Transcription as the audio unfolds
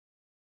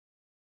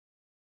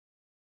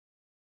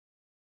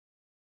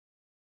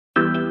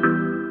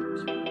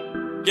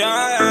Yeah,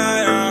 yeah,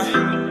 yeah.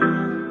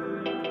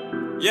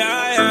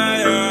 Yeah, yeah,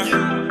 yeah.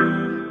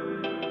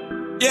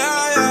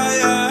 Yeah,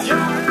 yeah,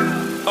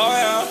 yeah. Oh,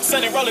 yeah.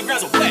 Sunny rolling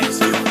grams of wax.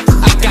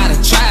 I got a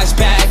trash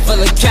bag full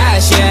of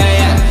cash, yeah,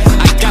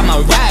 yeah. I got my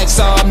racks,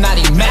 so I'm not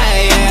even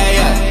mad, yeah,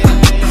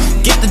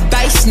 yeah. Get the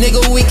dice, nigga,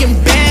 we can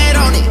bet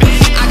on it.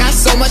 I got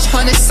so much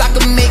hundreds, I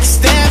can make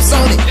stamps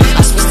on it.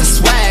 I switch the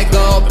swag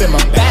up in my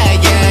bag,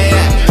 yeah,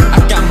 yeah. I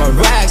got my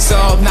racks, so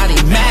I'm not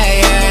even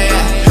mad, yeah,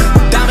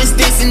 yeah. Diamonds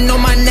dancing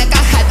on my neck,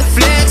 I had the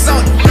flex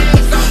on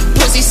it.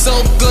 Pussy so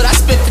good, I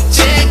spent the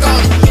check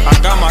on it. I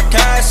got my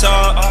cash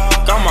up,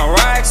 got my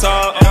racks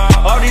up.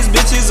 All these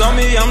bitches on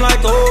me, I'm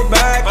like, oh,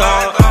 back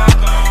up.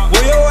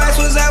 Where your ass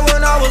was at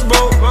when I was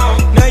broke?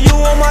 Now you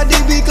on my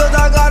dick because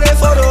I got it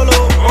for the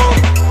low.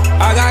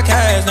 I got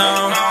cash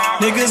now,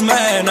 niggas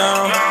mad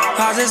now.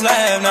 I just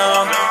laugh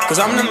now, cause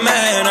I'm the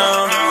man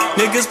now.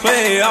 Niggas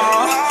play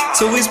off,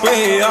 till we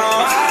spray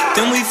off.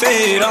 Then we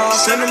fade off,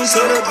 send them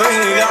to the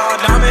graveyard.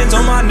 Diamonds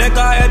on my neck,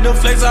 I had to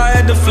flex,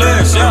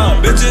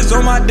 yeah. Bitches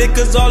on my dick,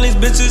 cause all these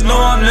bitches know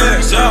I'm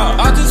next, yeah.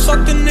 I just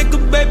fucked a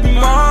nigga baby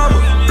mama,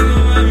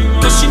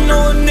 cause she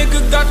know a nigga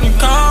got them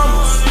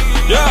commas,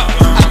 yeah.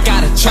 I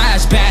got a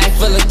trash bag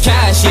full of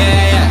cash,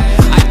 yeah,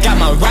 yeah. I got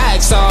my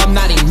racks, so I'm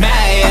not even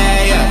mad,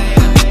 yeah,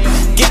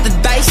 yeah. Get the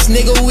dice,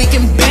 nigga, we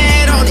can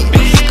bet on it.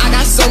 I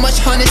got so much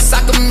hundreds,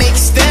 I can make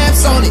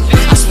stamps on it.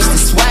 I switch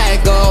the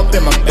swag up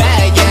in my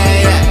bag,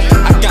 yeah,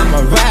 yeah. I got my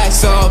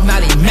racks, so I'm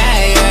not even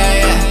mad,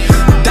 yeah,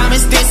 yeah.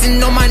 Diamonds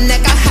dancing on my neck,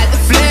 I had the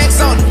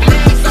flex on it.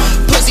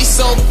 Pussy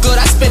so good,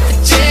 I spent the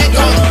check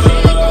on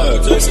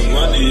it. Chasing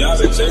money, I've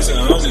been chasing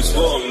homies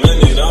for a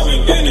minute. I've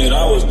been getting it,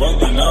 I was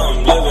broke and now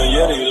I'm living.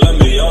 Yeah, they love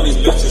me, all these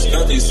bitches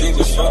got these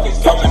secrets fucking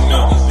coming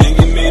out. They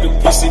give me the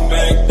pussy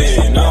back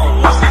then, I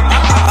don't want it.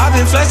 I've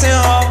been flexing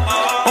hard,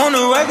 on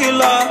the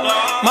regular.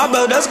 My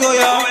belt, let's go,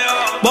 y'all.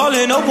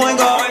 Ballin', no point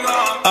guard.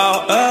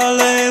 Out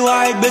LA,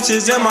 white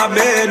bitches in my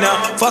bed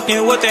now.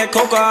 Fucking with that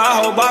coca,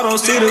 I hope I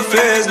don't see the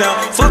feds now.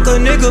 Fuck a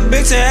nigga,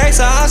 bitch, and ask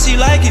her how she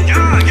like it.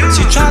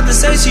 She tried to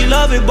say she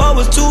love it, but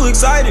was too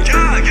excited.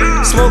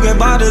 Smoking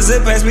by the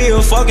zip, pass me a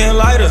fucking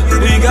lighter.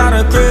 We got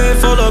a crib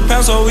full of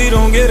pounds so we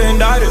don't get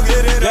indicted,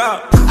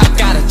 yeah. I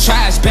got a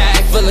trash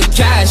bag full of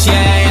cash, yeah,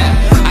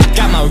 yeah. I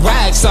got my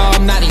racks, so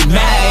I'm not even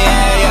mad,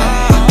 yeah,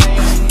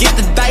 yeah. Get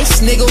the dice,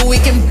 nigga, we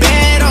can bet